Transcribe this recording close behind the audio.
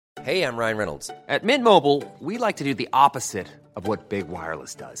Hey, I'm Ryan Reynolds. At Mint Mobile, we like to do the opposite of what Big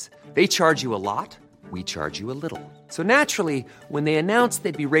Wireless does. They charge you a lot, we charge you a little. So naturally, when they announced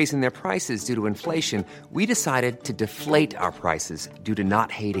they'd be raising their prices due to inflation, we decided to deflate our prices due to not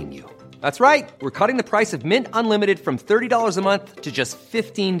hating you. That's right. We're cutting the price of Mint Unlimited from $30 a month to just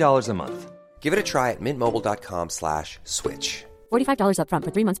 $15 a month. Give it a try at mintmobile.com/switch. $45 up front for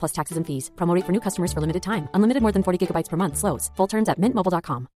 3 months plus taxes and fees. Promo rate for new customers for limited time. Unlimited more than 40 gigabytes per month. Slows full terms at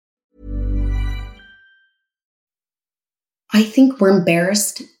mintmobile.com. I think we're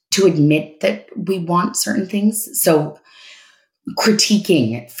embarrassed to admit that we want certain things. So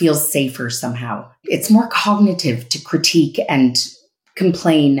critiquing feels safer somehow. It's more cognitive to critique and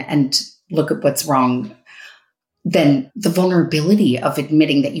complain and look at what's wrong than the vulnerability of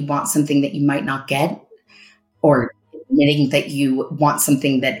admitting that you want something that you might not get, or admitting that you want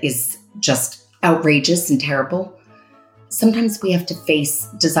something that is just outrageous and terrible. Sometimes we have to face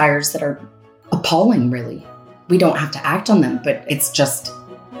desires that are appalling, really. We don't have to act on them, but it's just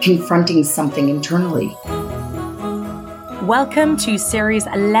confronting something internally. Welcome to Series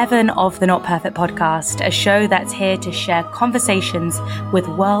 11 of the Not Perfect Podcast, a show that's here to share conversations with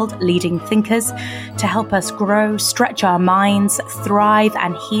world-leading thinkers to help us grow, stretch our minds, thrive,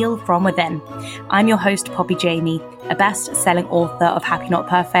 and heal from within. I'm your host, Poppy Jamie, a best-selling author of Happy Not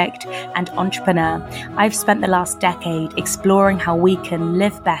Perfect and entrepreneur. I've spent the last decade exploring how we can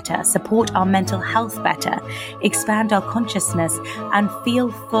live better, support our mental health better, expand our consciousness, and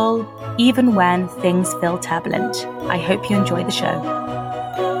feel full even when things feel turbulent. I hope you enjoy the show.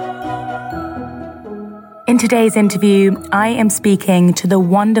 In today's interview, I am speaking to the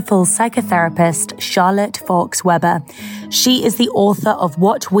wonderful psychotherapist Charlotte Fox Weber. She is the author of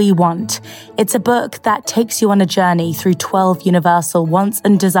What We Want. It's a book that takes you on a journey through 12 universal wants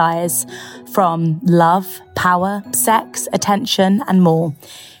and desires, from love, power, sex, attention, and more,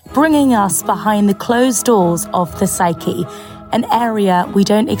 bringing us behind the closed doors of the psyche, an area we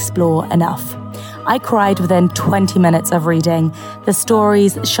don't explore enough. I cried within 20 minutes of reading. The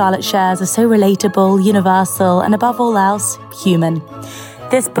stories Charlotte shares are so relatable, universal, and above all else, human.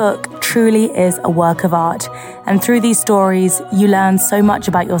 This book truly is a work of art, and through these stories, you learn so much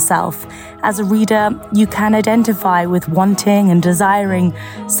about yourself. As a reader, you can identify with wanting and desiring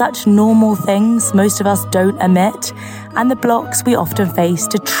such normal things most of us don't admit, and the blocks we often face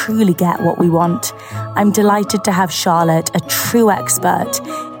to truly get what we want. I'm delighted to have Charlotte, a true expert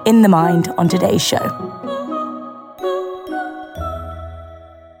in the mind, on today's show.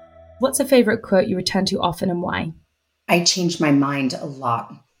 What's a favorite quote you return to often and why? I change my mind a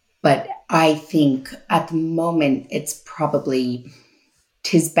lot, but I think at the moment it's probably,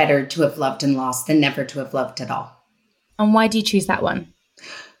 "'Tis better to have loved and lost than never to have loved at all." And why do you choose that one?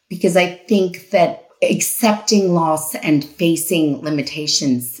 Because I think that accepting loss and facing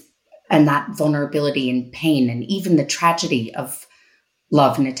limitations and that vulnerability and pain and even the tragedy of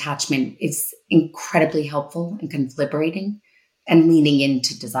love and attachment is incredibly helpful and kind of liberating, and leaning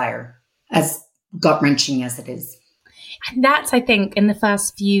into desire, as gut-wrenching as it is. And that's, I think, in the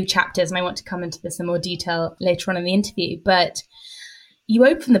first few chapters, and I want to come into this in more detail later on in the interview, but you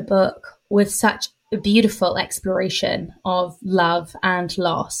open the book with such a beautiful exploration of love and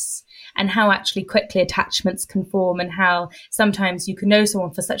loss, and how actually quickly attachments can form, and how sometimes you can know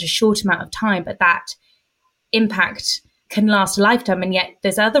someone for such a short amount of time, but that impact can last a lifetime. And yet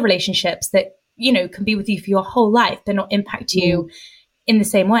there's other relationships that, you know, can be with you for your whole life, but not impact you in the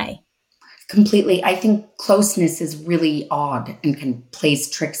same way. Completely. I think closeness is really odd and can plays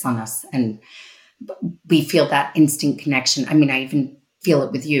tricks on us. And we feel that instant connection. I mean, I even feel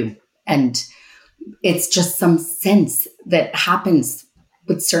it with you. And it's just some sense that happens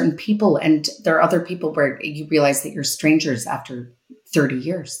with certain people. And there are other people where you realize that you're strangers after 30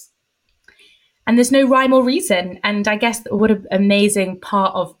 years. And there's no rhyme or reason. And I guess what an amazing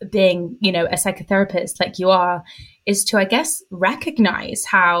part of being, you know, a psychotherapist like you are, is to, I guess, recognize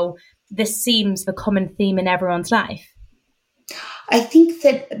how this seems a common theme in everyone's life. I think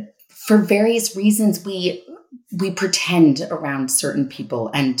that for various reasons, we pretend around certain people,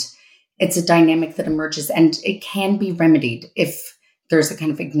 and it's a dynamic that emerges, and it can be remedied if there's a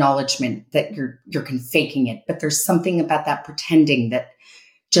kind of acknowledgement that you're kind of faking it. But there's something about that pretending that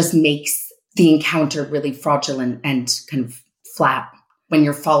just makes the encounter really fraudulent and kind of flat when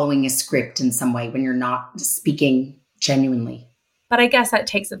you're following a script in some way, when you're not speaking genuinely. But I guess that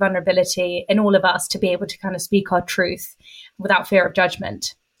takes the vulnerability in all of us to be able to kind of speak our truth without fear of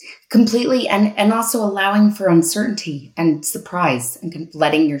judgment. Completely. And also allowing for uncertainty and surprise and kind of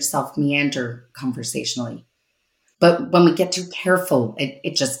letting yourself meander conversationally. But when we get too careful,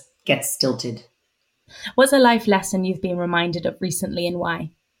 it just gets stilted. What's a life lesson you've been reminded of recently, and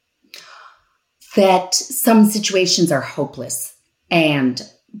why? that some situations are hopeless. And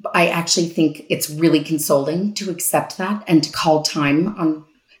I actually think it's really consoling to accept that and to call time on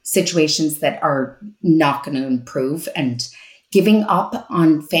situations that are not going to improve. And giving up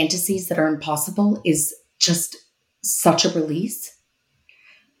on fantasies that are impossible is just such a release.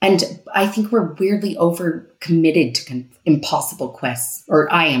 And I think we're weirdly overcommitted to impossible quests,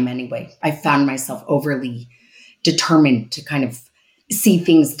 or I am anyway. I found myself overly determined to kind of see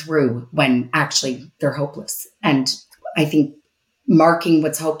things through when actually they're hopeless. And I think marking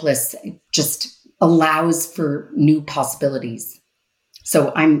what's hopeless just allows for new possibilities.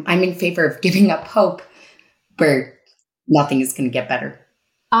 So I'm in favor of giving up hope where nothing is going to get better.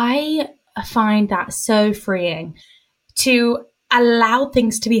 I find that so freeing to allow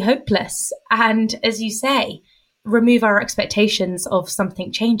things to be hopeless. And as you say, remove our expectations of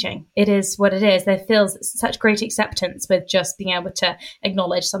something changing. It is what it is. There feels such great acceptance with just being able to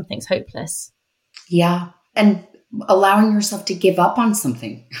acknowledge something's hopeless. Yeah. And allowing yourself to give up on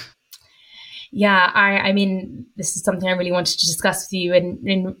something. Yeah, I mean, this is something I really wanted to discuss with you.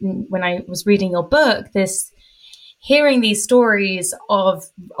 And when I was reading your book, hearing these stories of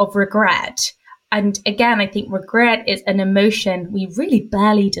regret. And again, I think regret is an emotion we really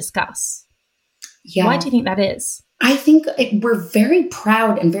barely discuss. Yeah. Why do you think that is? I think we're very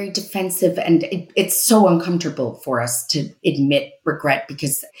proud and very defensive, and it's so uncomfortable for us to admit regret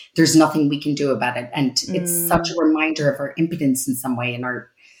because there's nothing we can do about it. And it's such a reminder of our impotence in some way and our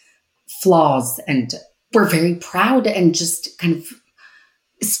flaws. And we're very proud and just kind of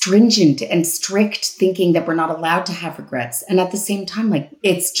stringent and strict, thinking that we're not allowed to have regrets. And at the same time, like,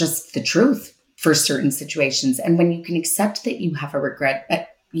 it's just the truth for certain situations. And when you can accept that you have a regret,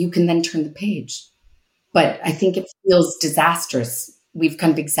 you can then turn the page. But I think it feels disastrous. We've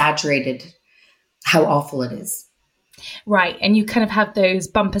kind of exaggerated how awful it is. Right. And you kind of have those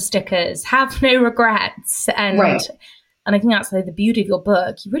bumper stickers, have no regrets. And, right. And I think that's like the beauty of your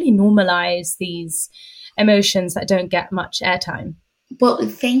book. You really normalize these emotions that don't get much airtime. Well,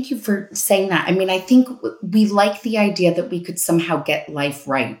 thank you for saying that. I mean, I think we like the idea that we could somehow get life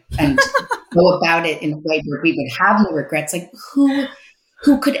right and go about it in a way where we would have no regrets. Like,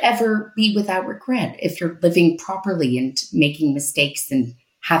 who could ever be without regret if you're living properly and making mistakes and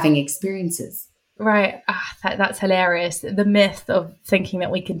having experiences? Right. That's hilarious. The myth of thinking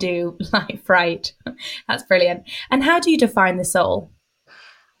that we could do life right. That's brilliant. And how do you define the soul?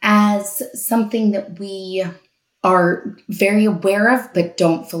 As something that we are very aware of, but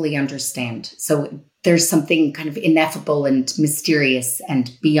don't fully understand. So there's something kind of ineffable and mysterious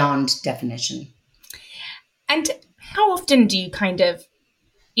and beyond definition. And how often do you kind of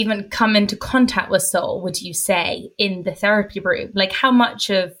even come into contact with soul, would you say, in the therapy room? Like, how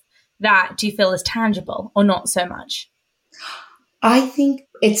much of that do you feel is tangible or not so much? I think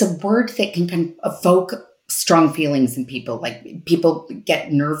it's a word that can kind of evoke strong feelings in people. Like, people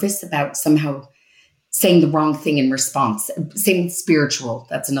get nervous about somehow saying the wrong thing in response. Same with spiritual.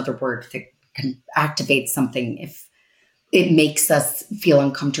 That's another word that can activate something if it makes us feel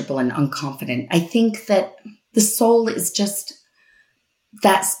uncomfortable and unconfident. I think that the soul is just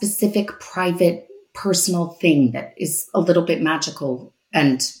that specific, private, personal thing that is a little bit magical.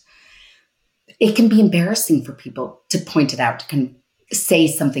 And it can be embarrassing for people to point it out, to kind of say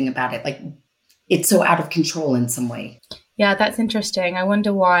something about it. Like, it's so out of control in some way. Yeah, that's interesting. I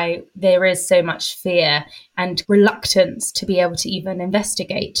wonder why there is so much fear and reluctance to be able to even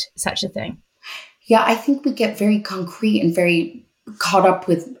investigate such a thing. Yeah, I think we get very concrete and very caught up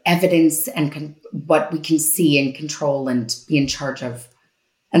with evidence and what we can see and control and be in charge of.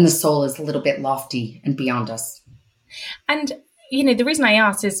 And the soul is a little bit lofty and beyond us. And, you know, the reason I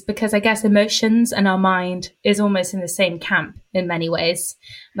asked is because I guess emotions and our mind is almost in the same camp in many ways.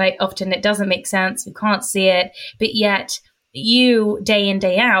 Like, often it doesn't make sense. We can't see it. But yet you, day in,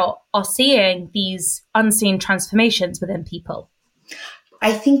 day out, are seeing these unseen transformations within people.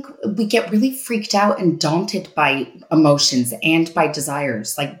 I think we get really freaked out and daunted by emotions and by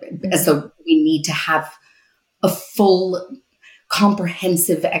desires, like as though we need to have a full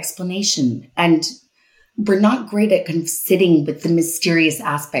comprehensive explanation. And we're not great at kind of sitting with the mysterious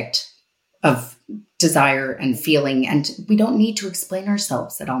aspect of desire and feeling. And we don't need to explain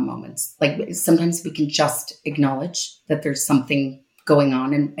ourselves at all moments. Like, sometimes we can just acknowledge that there's something going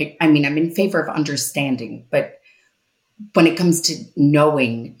on. And I mean, I'm in favor of understanding, but when it comes to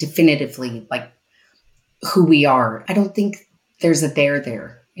knowing definitively, like, who we are, I don't think there's a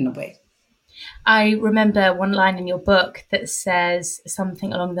there in a way. I remember one line in your book that says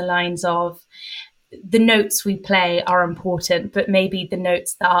something along the lines of, the notes we play are important, but maybe the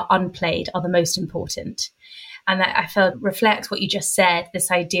notes that are unplayed are the most important. And that I felt reflects what you just said, this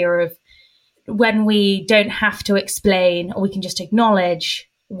idea of when we don't have to explain, or we can just acknowledge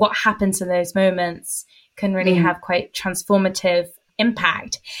what happens in those moments, can really have quite transformative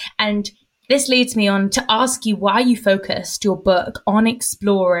impact. And this leads me on to ask you why you focused your book on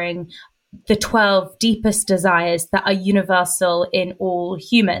exploring the 12 deepest desires that are universal in all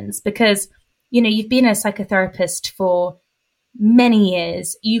humans. Because, you know, you've been a psychotherapist for many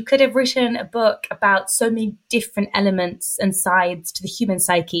years. You could have written a book about so many different elements and sides to the human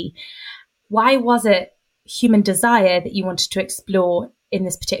psyche. Why was it human desire that you wanted to explore in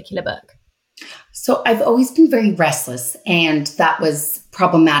this particular book? So I've always been very restless, and that was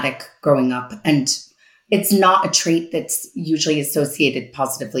problematic growing up. And it's not a trait that's usually associated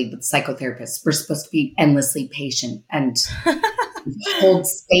positively with psychotherapists. We're supposed to be endlessly patient and hold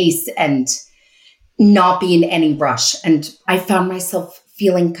space and not be in any rush. And I found myself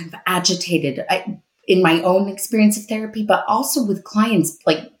feeling kind of agitated in my own experience of therapy, but also with clients,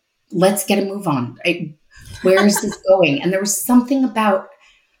 like, let's get a move on. Where is this going? And there was something about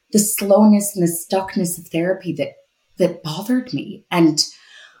the slowness and the stuckness of therapy that bothered me. And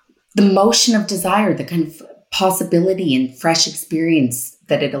the motion of desire, the kind of possibility and fresh experience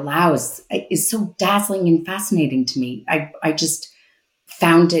that it allows is so dazzling and fascinating to me. I just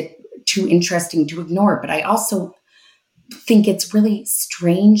found it too interesting to ignore. But I also think it's really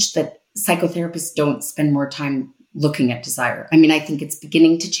strange that psychotherapists don't spend more time looking at desire. I mean, I think it's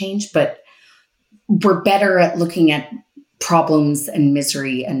beginning to change, but we're better at looking at problems and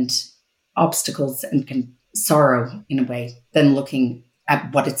misery and obstacles and sorrow in a way than looking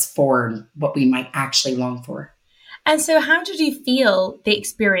at what it's for and what we might actually long for. And so how did you feel the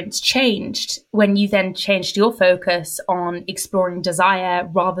experience changed when you then changed your focus on exploring desire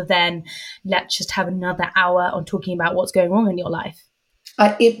rather than let's just have another hour on talking about what's going wrong in your life?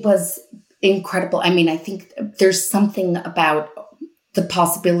 It was incredible. I mean, I think there's something about the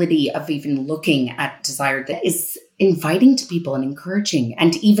possibility of even looking at desire that is inviting to people and encouraging.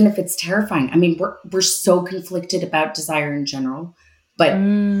 And even if it's terrifying, I mean, we're so conflicted about desire in general, but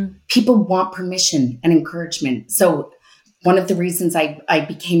people want permission and encouragement. So one of the reasons I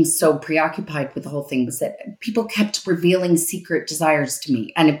became so preoccupied with the whole thing was that people kept revealing secret desires to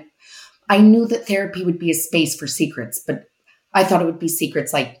me. And I knew that therapy would be a space for secrets, but I thought it would be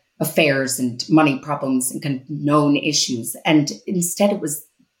secrets like affairs and money problems and kind of known issues. And instead it was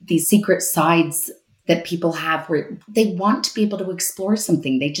these secret sides that people have where they want to be able to explore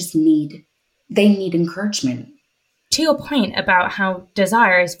something. They need encouragement. To your point about how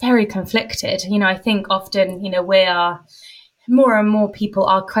desire is very conflicted, you know, I think often, you know, more and more people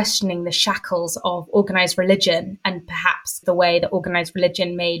are questioning the shackles of organized religion and perhaps the way that organized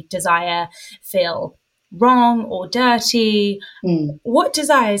religion made desire feel wrong or dirty. What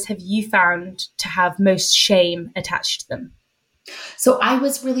desires have you found to have most shame attached to them? So I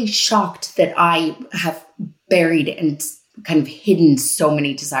was really shocked that I have buried and kind of hidden so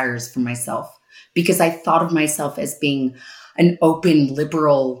many desires for myself, because I thought of myself as being an open,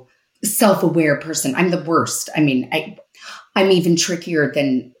 liberal, self-aware person. I'm the worst. I mean, I'm even trickier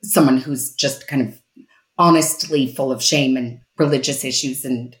than someone who's just kind of honestly full of shame and religious issues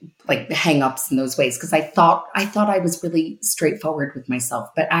and like hang-ups in those ways. Because I thought I was really straightforward with myself,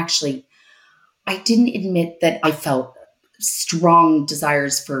 but actually I didn't admit that I felt strong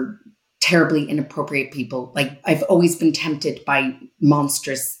desires for terribly inappropriate people. Like I've always been tempted by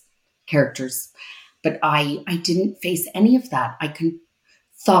monstrous characters, but I didn't face any of that. I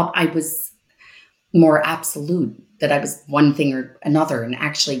thought I was more absolute, that I was one thing or another. And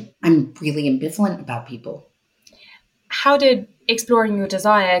actually, I'm really ambivalent about people. How did exploring your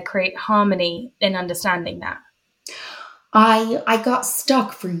desire create harmony in understanding that? I got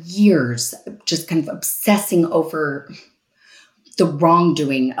stuck for years, just kind of obsessing over the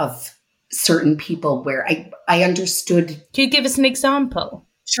wrongdoing of certain people where I understood. Can you give us an example?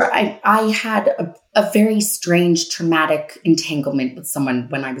 Sure. I had a very strange, traumatic entanglement with someone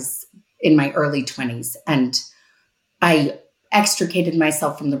when I was in my early 20s. And I extricated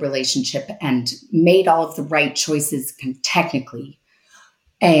myself from the relationship and made all of the right choices technically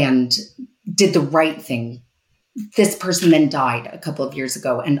and did the right thing. This person then died a couple of years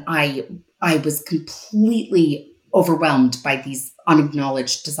ago. And I was completely overwhelmed by these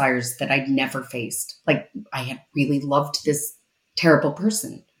unacknowledged desires that I'd never faced. Like I had really loved this terrible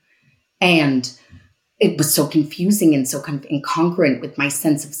person. And it was so confusing and so kind of incongruent with my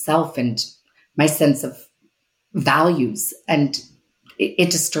sense of self and my sense of values. And it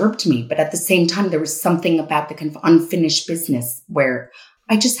disturbed me. But at the same time, there was something about the kind of unfinished business where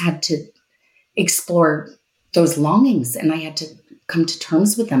I just had to explore those longings and I had to come to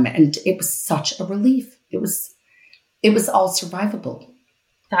terms with them. And it was such a relief. It was all survivable.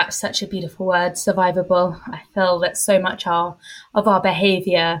 That's such a beautiful word, survivable. I feel that so much of our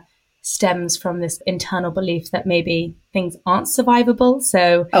behavior stems from this internal belief that maybe things aren't survivable.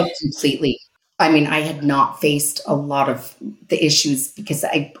 So, oh, completely. I mean, I had not faced a lot of the issues because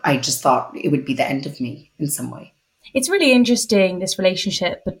I just thought it would be the end of me in some way. It's really interesting, this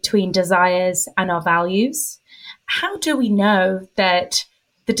relationship between desires and our values. How do we know that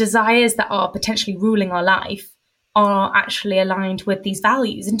the desires that are potentially ruling our life are actually aligned with these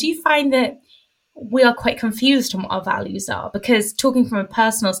values? And do you find that we are quite confused on what our values are? Because talking from a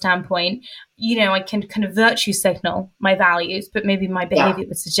personal standpoint, I can kind of virtue signal my values, but maybe my behavior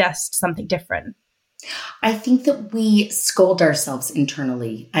would suggest something different. I think that we scold ourselves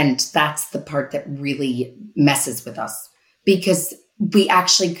internally, and that's the part that really messes with us, because we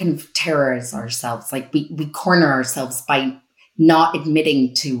actually kind of terrorize ourselves. Like we corner ourselves by not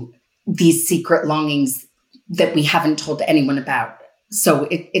admitting to these secret longings that we haven't told anyone about. So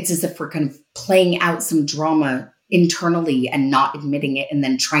it's as if we're kind of playing out some drama internally and not admitting it, and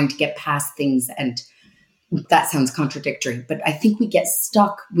then trying to get past things. And that sounds contradictory, but I think we get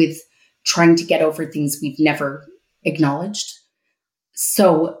stuck with trying to get over things we've never acknowledged.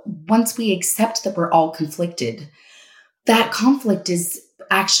 So once we accept that we're all conflicted, that conflict is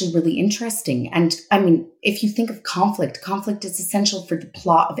actually really interesting. And I mean, if you think of conflict is essential for the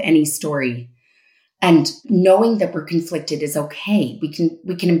plot of any story. And knowing that we're conflicted is okay. We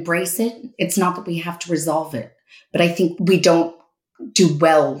can embrace it. It's not that we have to resolve it. But I think we don't do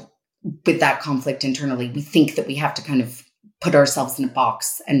well with that conflict internally. We think that we have to kind of put ourselves in a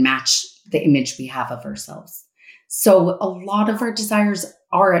box and match the image we have of ourselves. So a lot of our desires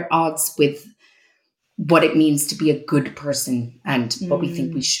are at odds with what it means to be a good person and what we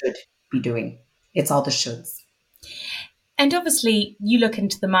think we should be doing. It's all the shoulds. And obviously, you look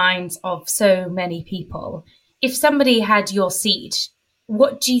into the minds of so many people. If somebody had your seat,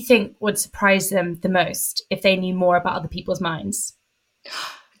 what do you think would surprise them the most if they knew more about other people's minds?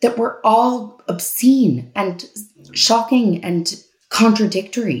 That we're all obscene and shocking and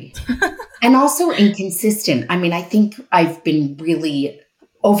contradictory and also inconsistent. I mean, I think I've been really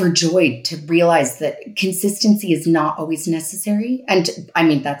overjoyed to realize that consistency is not always necessary. And I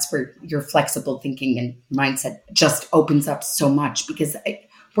mean, that's where your flexible thinking and mindset just opens up so much, because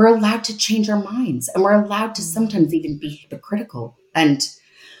we're allowed to change our minds, and we're allowed to sometimes even be hypocritical. And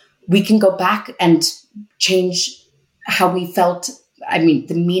we can go back and change how we felt. I mean,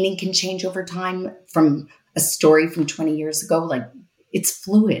 the meaning can change over time from a story from 20 years ago. Like, it's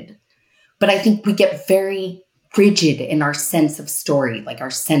fluid. But I think we get very rigid in our sense of story, like our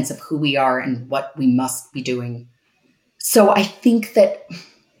sense of who we are and what we must be doing. So I think that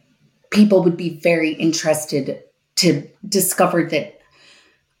people would be very interested to discover that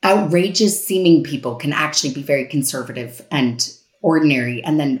outrageous seeming people can actually be very conservative and ordinary.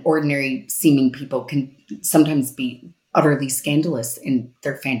 And then ordinary seeming people can sometimes be utterly scandalous in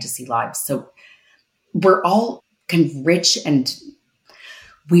their fantasy lives. So we're all kind of rich and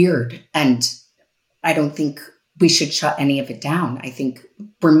weird. And I don't think we should shut any of it down. I think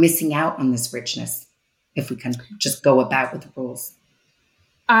we're missing out on this richness if we can just go about with the rules.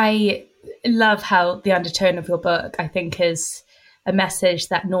 I love how the undertone of your book, I think, is a message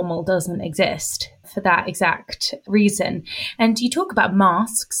that normal doesn't exist for that exact reason. And you talk about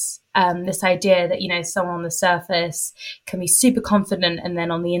masks, this idea that, someone on the surface can be super confident and then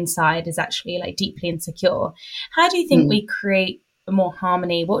on the inside is actually like deeply insecure. How do you think we create more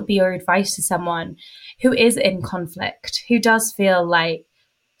harmony? What would be your advice to someone who is in conflict, who does feel like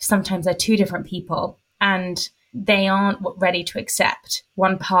sometimes they're two different people and they aren't ready to accept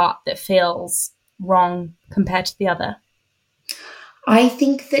one part that feels wrong compared to the other? I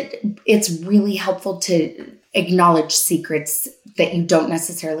think that it's really helpful to acknowledge secrets that you don't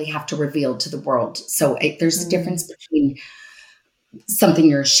necessarily have to reveal to the world. So there's a difference between something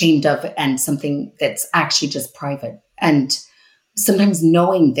you're ashamed of and something that's actually just private. And sometimes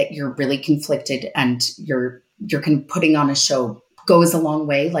knowing that you're really conflicted and you're kind of putting on a show goes a long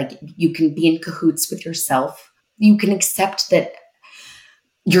way. Like, you can be in cahoots with yourself. You can accept that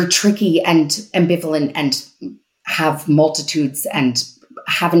you're tricky and ambivalent and have multitudes and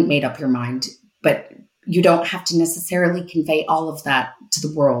haven't made up your mind, but you don't have to necessarily convey all of that to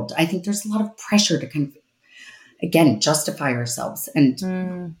the world. I think there's a lot of pressure to kind of, again, justify ourselves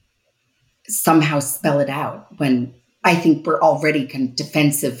and somehow spell it out, when I think we're already kind of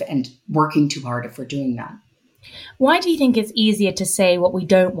defensive and working too hard if we're doing that. Why do you think it's easier to say what we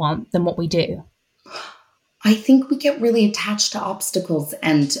don't want than what we do? I think we get really attached to obstacles,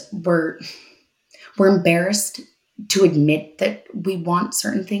 and we're embarrassed to admit that we want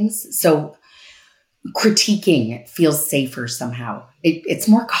certain things. So critiquing feels safer somehow. It's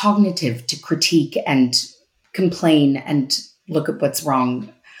more cognitive to critique and complain and look at what's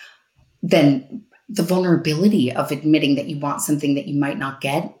wrong than the vulnerability of admitting that you want something that you might not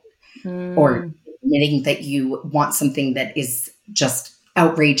get, or admitting that you want something that is just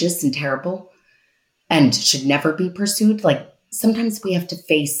outrageous and terrible and should never be pursued. Like, sometimes we have to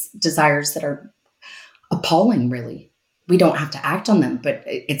face desires that are appalling, really. We don't have to act on them, but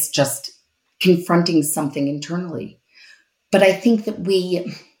it's just confronting something internally. But I think that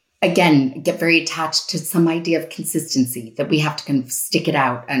we, again, get very attached to some idea of consistency, that we have to kind of stick it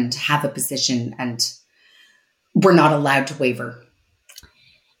out and have a position, and we're not allowed to waver.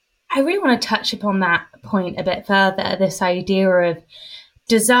 I really want to touch upon that point a bit further, this idea of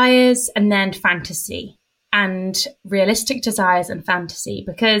desires and then fantasy, and realistic desires and fantasy,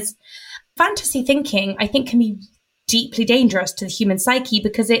 because fantasy thinking, I think, can be deeply dangerous to the human psyche,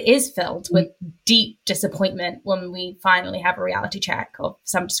 because it is filled with deep disappointment when we finally have a reality check of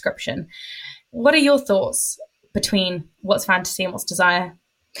some description. What are your thoughts between what's fantasy and what's desire?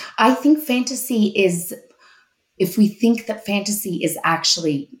 I think fantasy is, if we think that fantasy is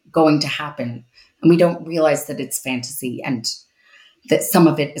actually going to happen and we don't realize that it's fantasy and that some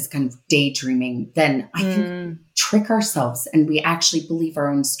of it is kind of daydreaming, then I think we trick ourselves and we actually believe our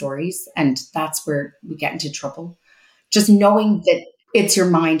own stories. And that's where we get into trouble. Just knowing that it's your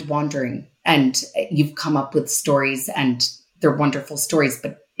mind wandering and you've come up with stories and they're wonderful stories,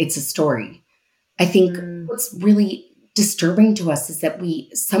 but it's a story. I think what's really disturbing to us is that we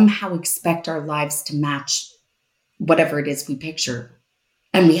somehow expect our lives to match whatever it is we picture.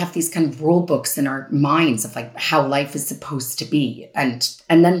 And we have these kind of rule books in our minds of like how life is supposed to be. And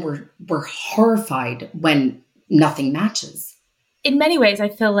then we're horrified when nothing matches. In many ways, I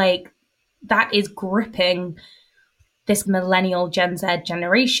feel like that is gripping this millennial Gen Z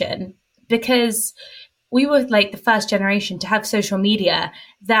generation, because we were like the first generation to have social media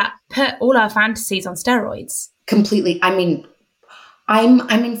that put all our fantasies on steroids. Completely. I mean,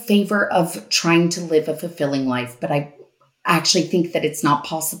 I'm in favor of trying to live a fulfilling life, but I actually think that it's not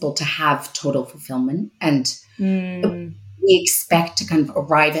possible to have total fulfillment. And we expect to kind of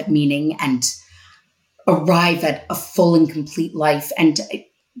arrive at meaning and arrive at a full and complete life. And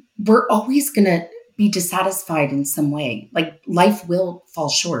we're always going to be dissatisfied in some way. Like, life will fall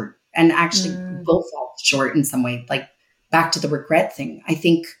short, and actually will fall short in some way. Like, back to the regret thing. I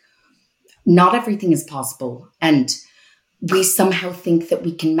think not everything is possible. And we somehow think that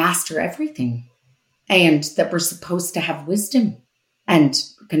we can master everything, and that we're supposed to have wisdom and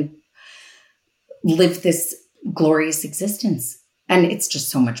can live this glorious existence. And it's just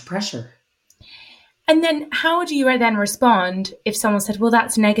so much pressure. And then how do you then respond if someone said, well,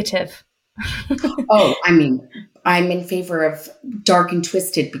 that's negative? Oh, I mean, I'm in favor of dark and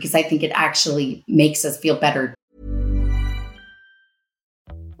twisted, because I think it actually makes us feel better.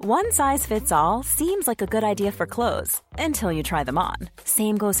 One size fits all seems like a good idea for clothes until you try them on.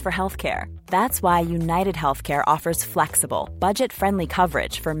 Same goes for healthcare. That's why United Healthcare offers flexible, budget-friendly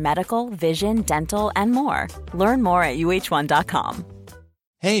coverage for medical, vision, dental, and more. Learn more at uh1.com.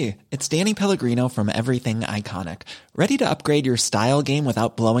 Hey, it's Danny Pellegrino from Everything Iconic. Ready to upgrade your style game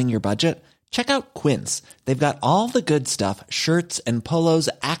without blowing your budget? Check out Quince. They've got all the good stuff, shirts and polos,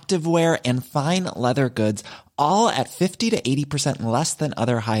 activewear, and fine leather goods, all at 50 to 80% less than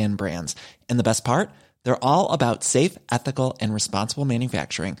other high-end brands. And the best part? They're all about safe, ethical, and responsible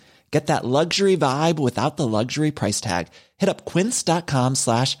manufacturing. Get that luxury vibe without the luxury price tag. Hit up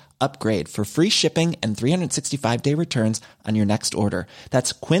quince.com/upgrade for free shipping and 365-day returns on your next order.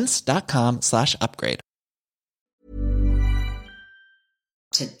 That's quince.com/upgrade.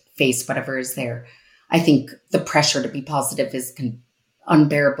 To face whatever is there. I think the pressure to be positive is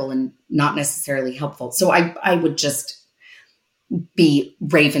unbearable and not necessarily helpful. So I would just be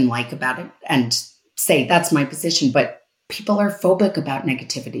Raven-like about it and say that's my position. But people are phobic about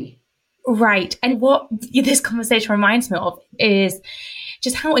negativity. Right. And what this conversation reminds me of is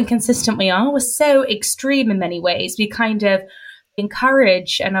just how inconsistent we are. We're so extreme in many ways. We kind of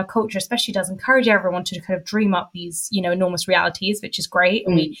encourage, and our culture especially does encourage everyone to kind of dream up these, enormous realities, which is great.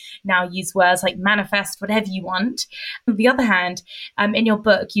 And we now use words like manifest whatever you want. On the other hand, in your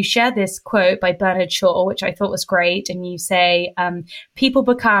book, you share this quote by Bernard Shaw, which I thought was great. And you say, people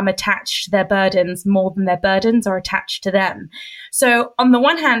become attached to their burdens more than their burdens are attached to them. So on the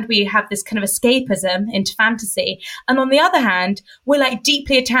one hand, we have this kind of escapism into fantasy. And on the other hand, we're like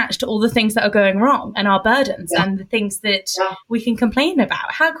deeply attached to all the things that are going wrong and our burdens and the things that we can complain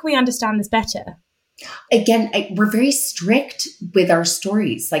about. How can we understand this better? Again, we're very strict with our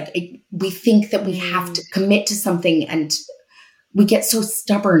stories. Like, we think that we have to commit to something, and we get so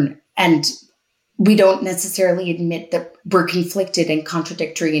stubborn, and we don't necessarily admit that we're conflicted and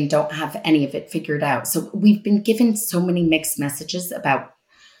contradictory and don't have any of it figured out. So we've been given so many mixed messages about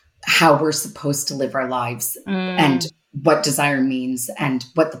how we're supposed to live our lives and what desire means and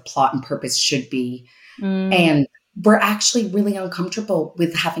what the plot and purpose should be. And we're actually really uncomfortable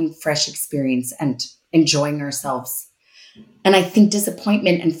with having fresh experience and enjoying ourselves. And I think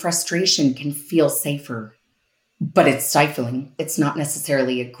disappointment and frustration can feel safer, but it's stifling. It's not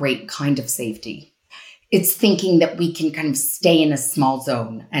necessarily a great kind of safety. It's thinking that we can kind of stay in a small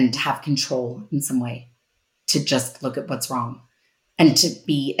zone and have control in some way, to just look at what's wrong and to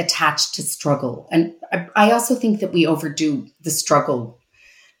be attached to struggle. And I also think that we overdo the struggle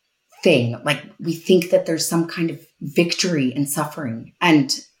thing. Like, we think that there's some kind of victory in suffering,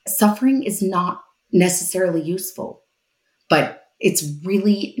 and suffering is not necessarily useful, but it's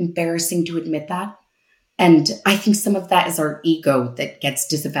really embarrassing to admit that. And I think some of that is our ego that gets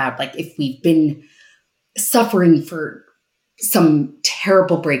disavowed. Like, if we've been suffering for some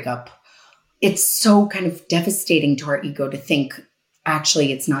terrible breakup, it's so kind of devastating to our ego to think,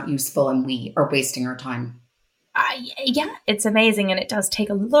 actually, it's not useful and we are wasting our time. Yeah, it's amazing. And it does take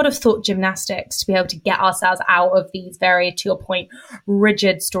a lot of thought gymnastics to be able to get ourselves out of these very, to your point,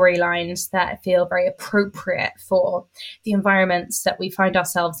 rigid storylines that feel very appropriate for the environments that we find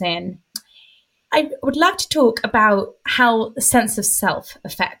ourselves in. I would love to talk about how the sense of self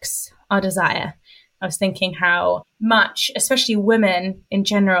affects our desire. I was thinking how much, especially women in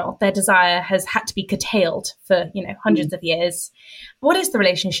general, their desire has had to be curtailed for, hundreds of years. What is the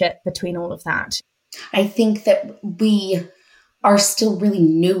relationship between all of that? I think that we are still really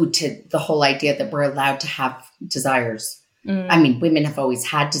new to the whole idea that we're allowed to have desires. I mean, women have always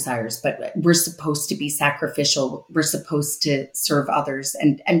had desires, but we're supposed to be sacrificial. We're supposed to serve others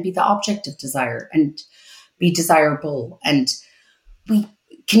and be the object of desire and be desirable. And we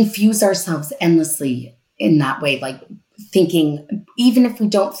confuse ourselves endlessly in that way, like thinking, even if we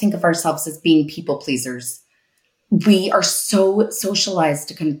don't think of ourselves as being people pleasers, we are so socialized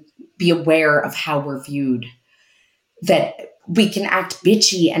to kind of be aware of how we're viewed that we can act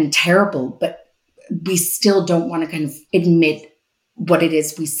bitchy and terrible, but we still don't want to kind of admit what it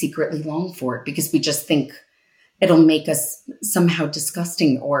is we secretly long for, because we just think it'll make us somehow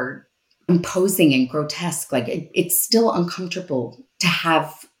disgusting or imposing and grotesque. Like, it's still uncomfortable to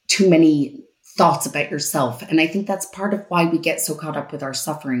have too many thoughts about yourself. And I think that's part of why we get so caught up with our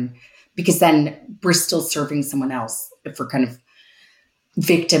suffering, because then we're still serving someone else if we're kind of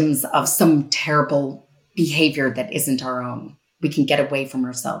victims of some terrible behavior that isn't our own. We can get away from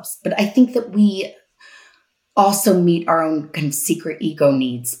ourselves. But I think that we also meet our own kind of secret ego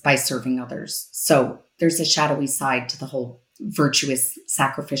needs by serving others. So there's a shadowy side to the whole virtuous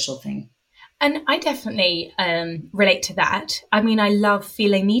sacrificial thing. And I definitely relate to that. I mean, I love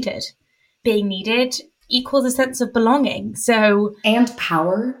feeling needed. Being needed equals a sense of belonging. And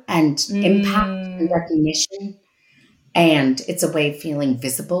power and impact and recognition. And it's a way of feeling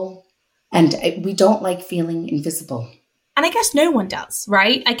visible. And we don't like feeling invisible. And I guess no one does,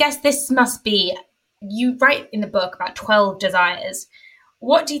 right? I guess this must be, you write in the book about 12 desires.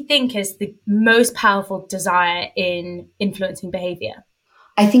 What do you think is the most powerful desire in influencing behavior?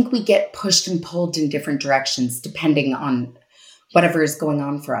 I think we get pushed and pulled in different directions depending on whatever is going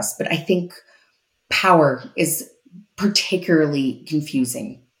on for us. But I think power is particularly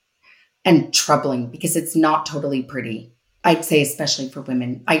confusing and troubling because it's not totally pretty. I'd say especially for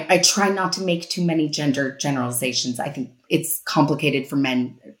women. I try not to make too many gender generalizations. I think it's complicated for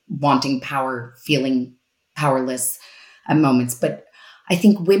men wanting power, feeling powerless at moments. But I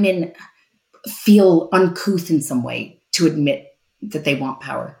think women feel uncouth in some way to admit that they want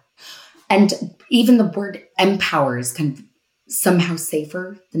power. And even the word empower is kind of somehow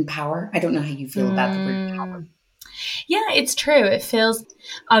safer than power. I don't know how you feel about the word power. Yeah, it's true. It feels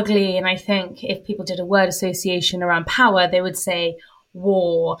ugly. And I think if people did a word association around power, they would say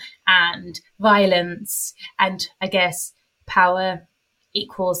war and violence. And I guess power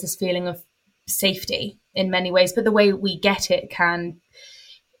equals this feeling of safety in many ways. But the way we get it can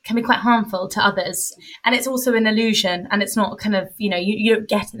be quite harmful to others. And it's also an illusion. And it's not kind of, you don't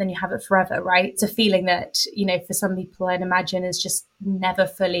get it, then you have it forever, right? It's a feeling that, for some people, I'd imagine is just never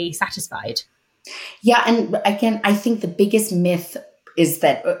fully satisfied. Yeah. And again, I think the biggest myth is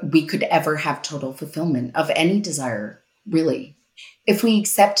that we could ever have total fulfillment of any desire, really. If we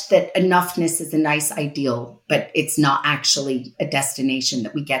accept that enoughness is a nice ideal, but it's not actually a destination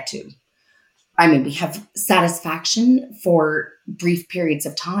that we get to. I mean, we have satisfaction for brief periods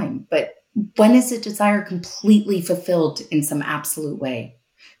of time, but when is a desire completely fulfilled in some absolute way?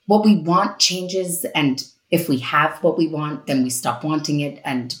 What we want changes and if we have what we want, then we stop wanting it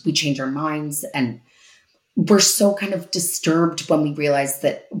and we change our minds. And we're so kind of disturbed when we realize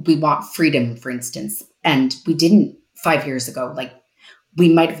that we want freedom, for instance, and we didn't 5 years ago. Like, we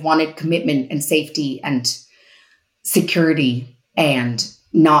might have wanted commitment and safety and security and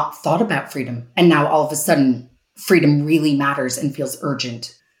not thought about freedom. And now all of a sudden, freedom really matters and feels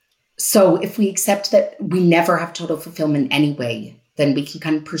urgent. So if we accept that we never have total fulfillment anyway, then we can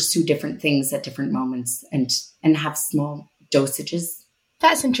kind of pursue different things at different moments and have small dosages.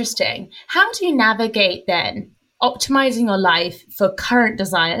 That's interesting. How do you navigate then optimizing your life for current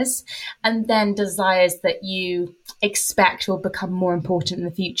desires and then desires that you expect will become more important in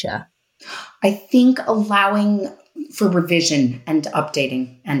the future? I think allowing for revision and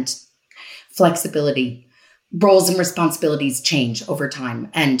updating and flexibility. Roles and responsibilities change over time,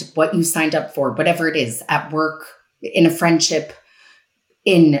 and what you signed up for, whatever it is, at work, in a friendship,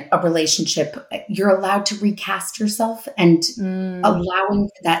 in a relationship, you're allowed to recast yourself, and allowing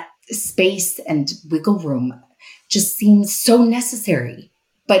for that space and wiggle room just seems so necessary.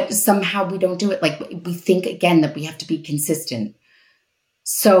 But somehow we don't do it. Like, we think again that we have to be consistent.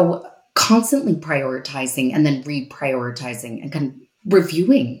 So constantly prioritizing and then reprioritizing and kind of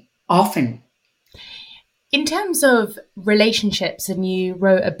reviewing often. In terms of relationships, and you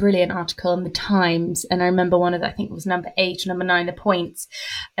wrote a brilliant article in the Times, and I remember one of, I think it was number 8 or number 9, the points.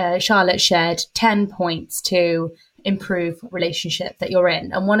 Charlotte shared 10 points to improve relationship that you're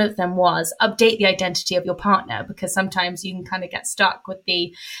in. And one of them was update the identity of your partner, because sometimes you can kind of get stuck with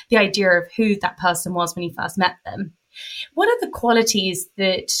the idea of who that person was when you first met them. What are the qualities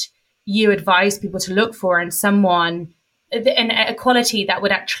that you advise people to look for in someone, and a quality that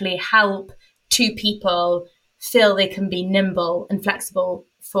would actually help two people feel they can be nimble and flexible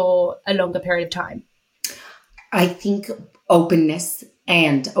for a longer period of time? I think openness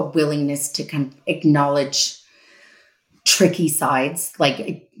and a willingness to kind of acknowledge tricky sides,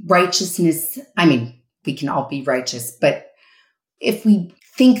 like righteousness. I mean, we can all be righteous, but if we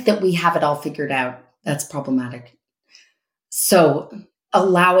think that we have it all figured out, that's problematic. So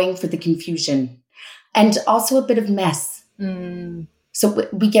allowing for the confusion and also a bit of mess. So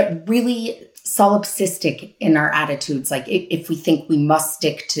we get really solipsistic in our attitudes. Like, if we think we must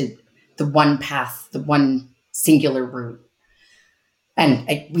stick to the one path, the one singular route, and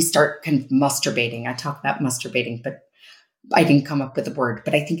we start kind of masturbating. I talk about masturbating, but I didn't come up with a word,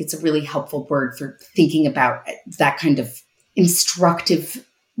 but I think it's a really helpful word for thinking about that kind of instructive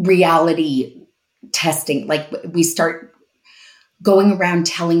reality testing. Like, we start going around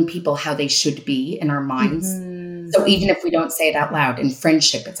telling people how they should be in our minds. So even if we don't say it out loud, in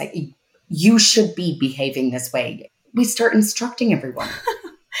friendship, it's like, you should be behaving this way. We start instructing everyone.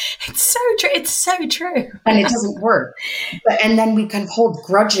 It's so true. It's so true. And it doesn't work. And then we kind of hold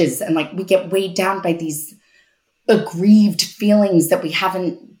grudges, and like, we get weighed down by these aggrieved feelings that we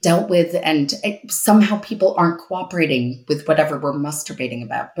haven't dealt with. And somehow people aren't cooperating with whatever we're masturbating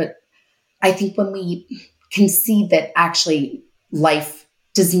about. But I think when we can see that actually life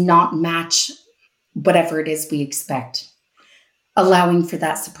does not match whatever it is we expect, allowing for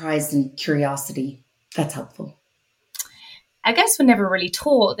that surprise and curiosity, that's helpful. I guess we're never really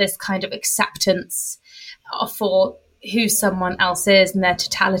taught this kind of acceptance for who someone else is and their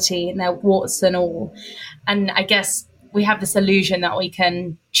totality and their warts and all. And I guess we have this illusion that we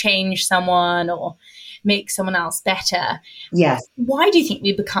can change someone or make someone else better. Yes. Why do you think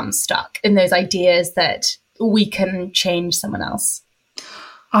we become stuck in those ideas that we can change someone else?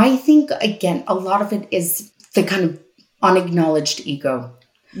 I think, again, a lot of it is the kind of unacknowledged ego.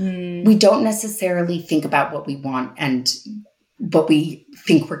 We don't necessarily think about what we want and what we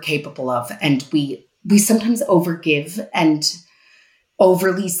think we're capable of. And we sometimes overgive and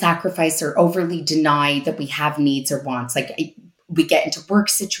overly sacrifice or overly deny that we have needs or wants. Like, we get into work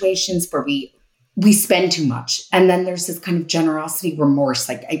situations where we spend too much. And then there's this kind of generosity remorse.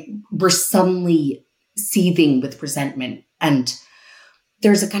 Like, we're suddenly seething with resentment, and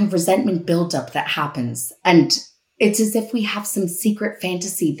there's a kind of resentment buildup that happens. And it's as if we have some secret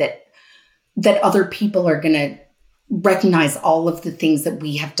fantasy that other people are going to recognize all of the things that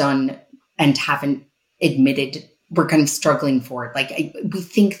we have done and haven't admitted we're kind of struggling for. Like, we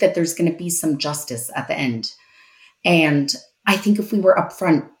think that there's going to be some justice at the end. And I think if we were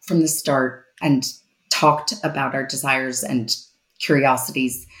upfront from the start and talked about our desires and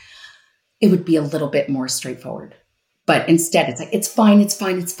curiosities, it would be a little bit more straightforward. But instead, it's like, it's fine, it's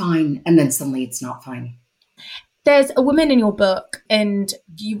fine, it's fine. And then suddenly it's not fine. There's a woman in your book, and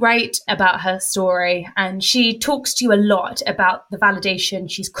you write about her story, and she talks to you a lot about the validation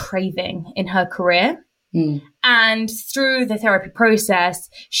she's craving in her career. And through the therapy process,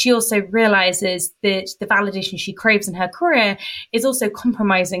 she also realizes that the validation she craves in her career is also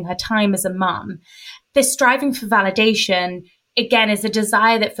compromising her time as a mum. This striving for validation, again, is a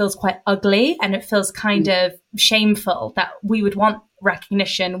desire that feels quite ugly, and it feels kind of shameful that we would want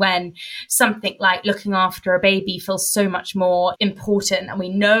recognition when something like looking after a baby feels so much more important, and we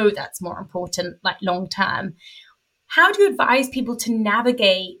know that's more important, like long term. How do you advise people to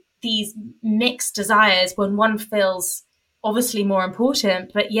navigate these mixed desires when one feels obviously more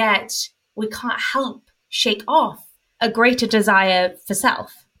important, but yet we can't help shake off a greater desire for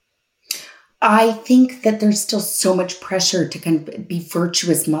self? I think that there's still so much pressure to kind of be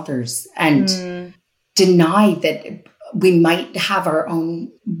virtuous mothers and deny that we might have our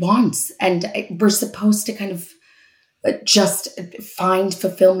own wants. And we're supposed to kind of just find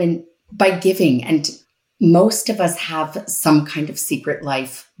fulfillment by giving. And most of us have some kind of secret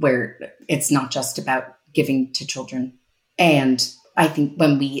life where it's not just about giving to children. And I think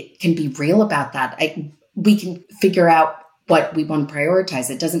when we can be real about that, we can figure out what we want to prioritize.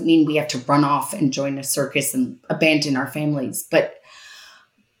 It doesn't mean we have to run off and join a circus and abandon our families, but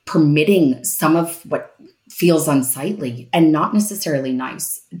permitting some of what feels unsightly and not necessarily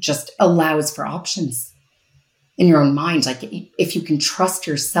nice just allows for options in your own mind. Like if you can trust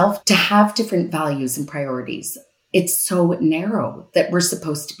yourself to have different values and priorities, it's so narrow that we're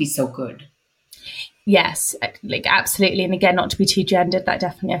supposed to be so good. Yes, like absolutely. And again, not to be too gendered, that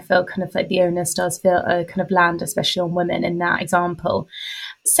definitely I feel kind of like the onus does feel kind of land, especially on women in that example.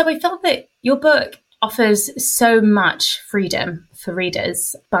 So I felt that your book offers so much freedom for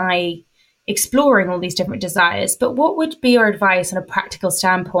readers by exploring all these different desires. But what would be your advice on a practical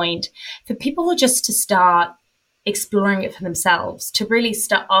standpoint for people just to start exploring it for themselves, to really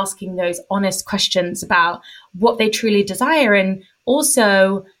start asking those honest questions about what they truly desire, and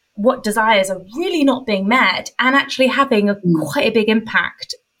also what desires are really not being met and actually having quite a big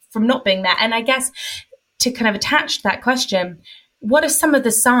impact from not being met? And I guess to kind of attach to that question, what are some of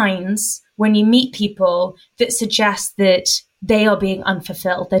the signs when you meet people that suggest that they are being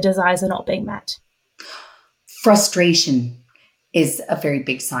unfulfilled, their desires are not being met? Frustration is a very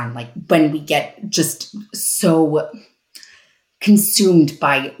big sign. Like when we get just so consumed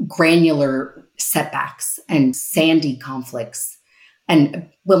by granular setbacks and sandy conflicts, and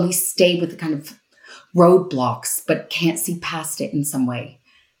when we stay with the kind of roadblocks but can't see past it in some way,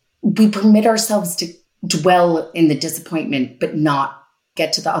 we permit ourselves to dwell in the disappointment but not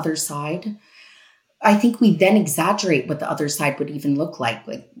get to the other side. I think we then exaggerate what the other side would even look like.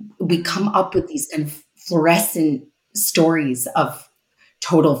 Like we come up with these kind of fluorescent stories of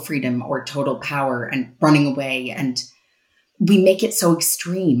total freedom or total power and running away. And we make it so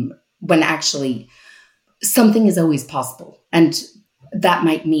extreme when actually something is always possible. And that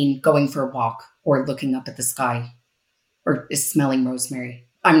might mean going for a walk or looking up at the sky or smelling rosemary.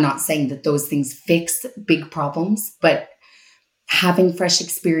 I'm not saying that those things fix big problems, but having fresh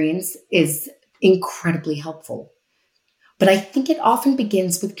experience is incredibly helpful. But I think it often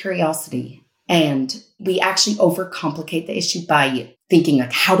begins with curiosity. And we actually overcomplicate the issue by thinking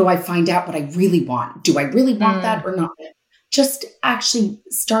like, how do I find out what I really want? Do I really want that or not? Just actually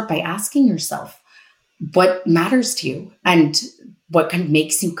start by asking yourself what matters to you and what kind of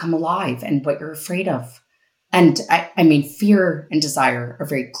makes you come alive and what you're afraid of. And I mean, fear and desire are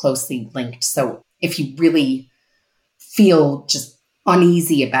very closely linked. So if you really feel just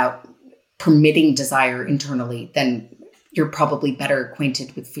uneasy about permitting desire internally, then you're probably better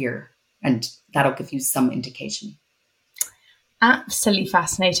acquainted with fear. And that'll give you some indication. Absolutely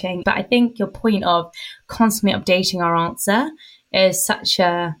fascinating. But I think your point of constantly updating our answer is such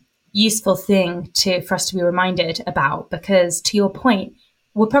a useful thing for us to be reminded about, because to your point,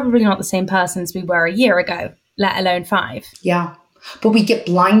 we're probably not the same persons we were a year ago, let alone 5. Yeah. But we get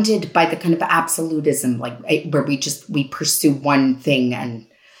blinded by the kind of absolutism, like where we pursue one thing and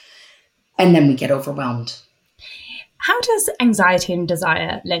then we get overwhelmed. How does anxiety and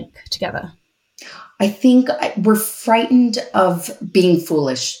desire link together? I think we're frightened of being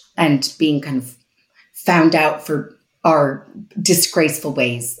foolish and being kind of found out for our disgraceful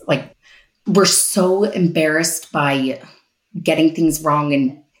ways. Like we're so embarrassed by getting things wrong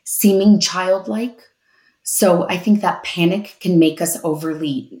and seeming childlike. So I think that panic can make us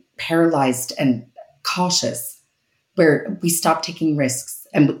overly paralyzed and cautious, where we stop taking risks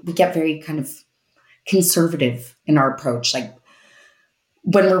and we get very kind of conservative in our approach. Like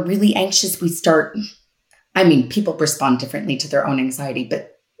when we're really anxious, people respond differently to their own anxiety,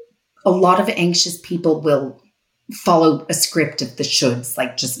 but a lot of anxious people will follow a script of the shoulds,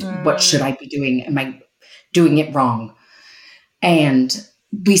 like just what should I be doing? Am I doing it wrong? And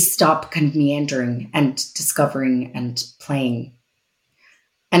we stop kind of meandering and discovering and playing.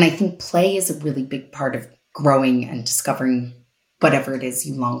 And I think play is a really big part of growing and discovering whatever it is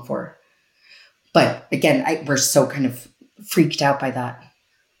you long for. But again, we're so kind of freaked out by that.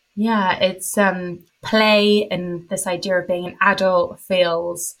 Yeah, it's play and this idea of being an adult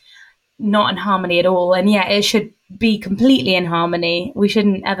feels not in harmony at all. And yeah, it should be completely in harmony. We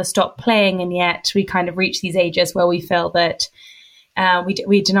shouldn't ever stop playing. And yet we kind of reach these ages where we feel that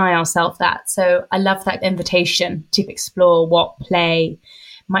we deny ourselves that. So I love that invitation to explore what play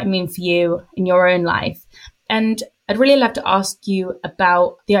might mean for you in your own life. And I'd really love to ask you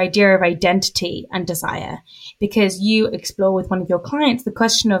about the idea of identity and desire, because you explore with one of your clients the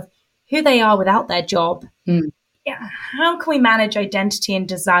question of who they are without their job. Yeah, how can we manage identity and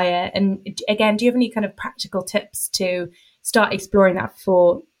desire? And again, do you have any kind of practical tips to start exploring that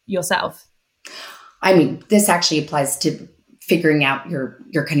for yourself? I mean, this actually applies to figuring out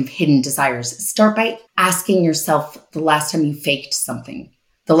your kind of hidden desires. Start by asking yourself the last time you faked something,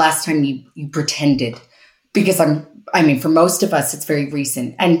 the last time you pretended. Because for most of us, it's very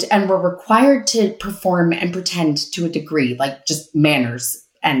recent. And we're required to perform and pretend to a degree, like just manners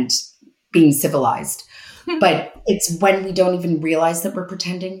and being civilized. But it's when we don't even realize that we're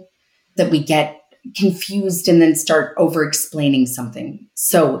pretending that we get confused and then start over-explaining something.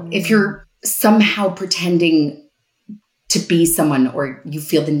 So if you're somehow pretending to be someone, or you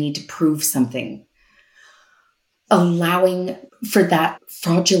feel the need to prove something, allowing for that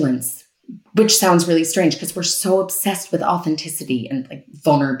fraudulence, which sounds really strange because we're so obsessed with authenticity and like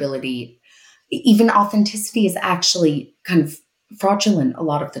vulnerability. Even authenticity is actually kind of fraudulent a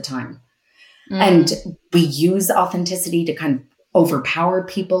lot of the time. And we use authenticity to kind of overpower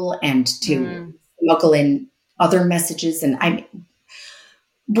people and to smuggle in other messages. And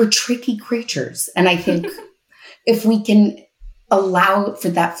we're tricky creatures. And I think if we can allow for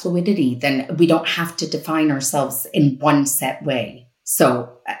that fluidity, then we don't have to define ourselves in one set way.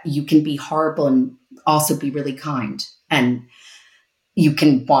 So you can be horrible and also be really kind. And you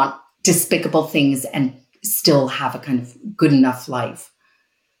can want despicable things and still have a kind of good enough life.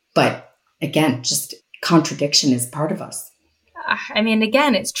 But again, just contradiction is part of us. I mean,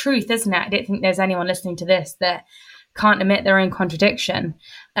 again, it's truth, isn't it? I don't think there's anyone listening to this that can't admit their own contradiction.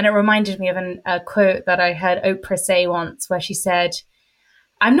 And it reminded me of a quote that I heard Oprah say once, where she said,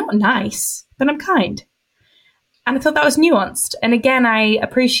 "I'm not nice, but I'm kind." And I thought that was nuanced. And again, I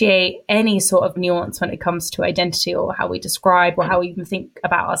appreciate any sort of nuance when it comes to identity or how we describe or how we even think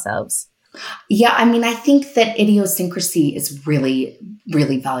about ourselves. Yeah, I mean, I think that idiosyncrasy is really,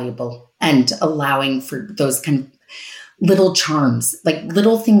 really valuable, and allowing for those kind of little charms, like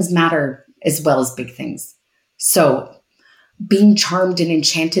little things matter as well as big things. So being charmed and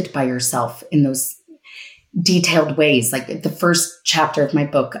enchanted by yourself in those detailed ways, like the first chapter of my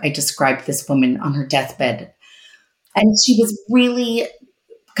book, I described this woman on her deathbed, and she was really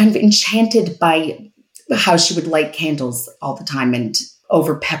kind of enchanted by how she would light candles all the time and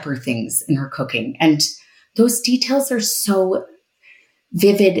over pepper things in her cooking. And those details are so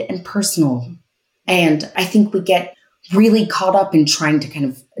vivid and personal. And I think we get really caught up in trying to kind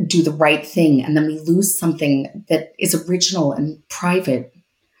of do the right thing. And then we lose something that is original and private.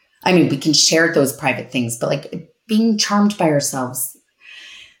 I mean, we can share those private things, but like being charmed by ourselves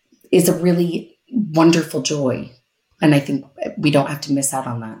is a really wonderful joy. And I think we don't have to miss out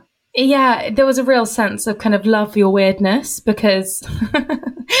on that. Yeah, there was a real sense of kind of love your weirdness, because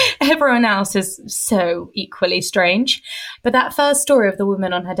everyone else is so equally strange. But that first story of the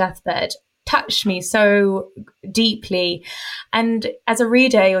woman on her deathbed touched me so deeply. And as a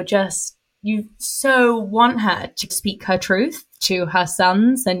reader, you so want her to speak her truth to her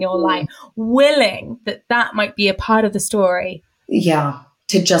sons, and you're like willing that might be a part of the story. Yeah,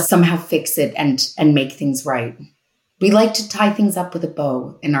 to just somehow fix it and make things right. We like to tie things up with a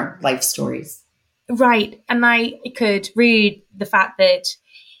bow in our life stories. Right. And I could read the fact that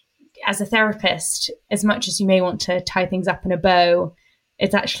as a therapist, as much as you may want to tie things up in a bow,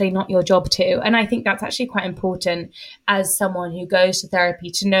 it's actually not your job to. And I think that's actually quite important as someone who goes to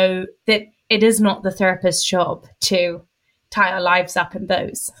therapy to know that it is not the therapist's job to tie our lives up in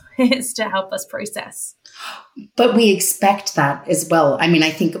bows. It's to help us process. But we expect that as well. I mean, I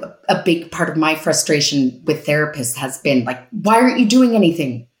think a big part of my frustration with therapists has been like, why aren't you doing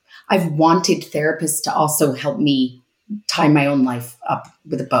anything? I've wanted therapists to also help me tie my own life up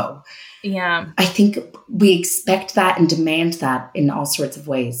with a bow. Yeah. I think we expect that and demand that in all sorts of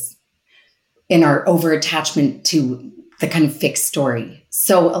ways in our over-attachment to the kind of fixed story.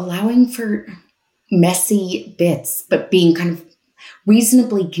 So allowing for messy bits, but being kind of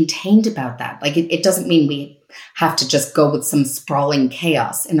reasonably contained about that. Like it doesn't mean we have to just go with some sprawling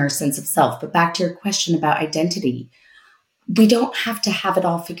chaos in our sense of self. But back to your question about identity, we don't have to have it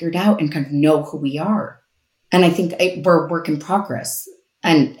all figured out and kind of know who we are. And I think we're a work in progress.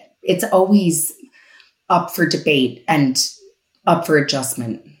 And it's always up for debate and up for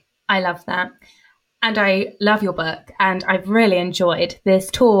adjustment. I love that. And I love your book, and I've really enjoyed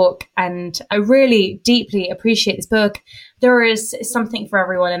this talk, and I really deeply appreciate this book. There is something for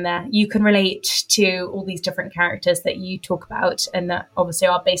everyone in there. You can relate to all these different characters that you talk about, and that obviously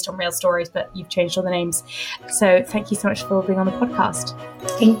are based on real stories, but you've changed all the names. So thank you so much for being on the podcast.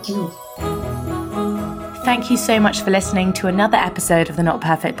 Thank you. Thank you so much for listening to another episode of the Not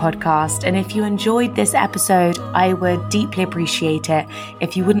Perfect podcast. And if you enjoyed this episode, I would deeply appreciate it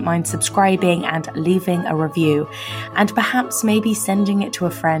if you wouldn't mind subscribing and leaving a review, and perhaps maybe sending it to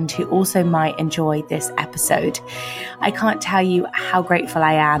a friend who also might enjoy this episode. I can't tell you how grateful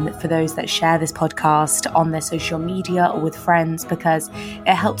I am for those that share this podcast on their social media or with friends, because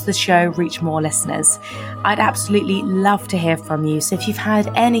it helps the show reach more listeners. I'd absolutely love to hear from you. So if you've had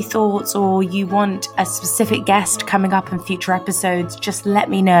any thoughts or you want a specific guest coming up in future episodes, just let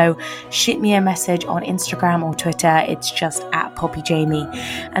me know. Shoot me a message on Instagram or Twitter. It's just @PoppyJamie.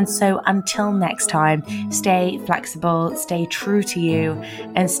 And so until next time, stay flexible, stay true to you,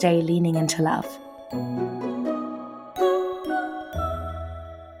 and stay leaning into love.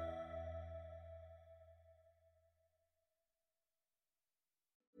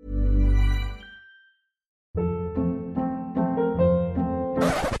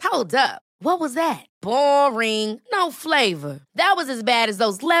 Hold up. What was that? Boring. No flavor. That was as bad as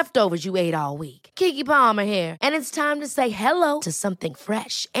those leftovers you ate all week. Keke Palmer here, and it's time to say hello to something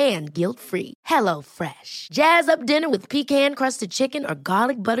fresh and guilt-free. Hello Fresh. Jazz up dinner with pecan-crusted chicken or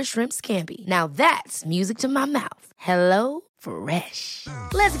garlic butter shrimp scampi. Now that's music to my mouth. Hello Fresh.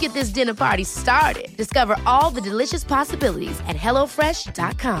 Let's get this dinner party started. Discover all the delicious possibilities at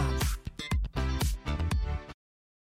HelloFresh.com.